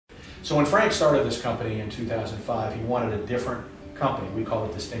So when Frank started this company in 2005, he wanted a different company. We call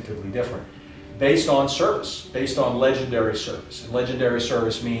it distinctively different, based on service, based on legendary service. And legendary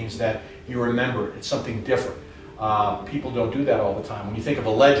service means that you remember it. It's something different. People don't do that all the time. When you think of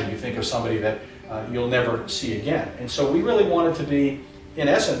a legend, you think of somebody that you'll never see again. And so we really wanted to be, in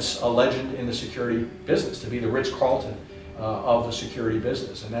essence, a legend in the security business, to be the Ritz-Carlton of the security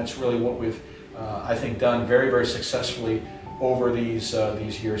business. And that's really what we've, I think, done very, very successfully over these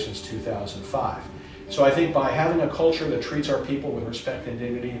years since 2005. So I think by having a culture that treats our people with respect and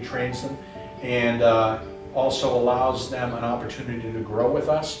dignity and trains them, and also allows them an opportunity to grow with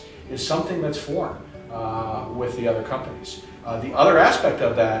us, is something that's foreign with the other companies. The other aspect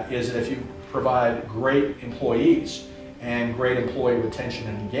of that is that if you provide great employees and great employee retention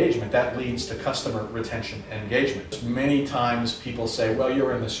and engagement, that leads to customer retention and engagement. Many times people say, well,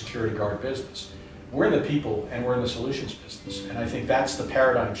 you're in the security guard business. We're in the people and we're in the solutions business. And I think that's the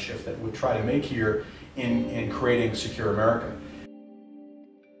paradigm shift that we try to make here in creating Secure America.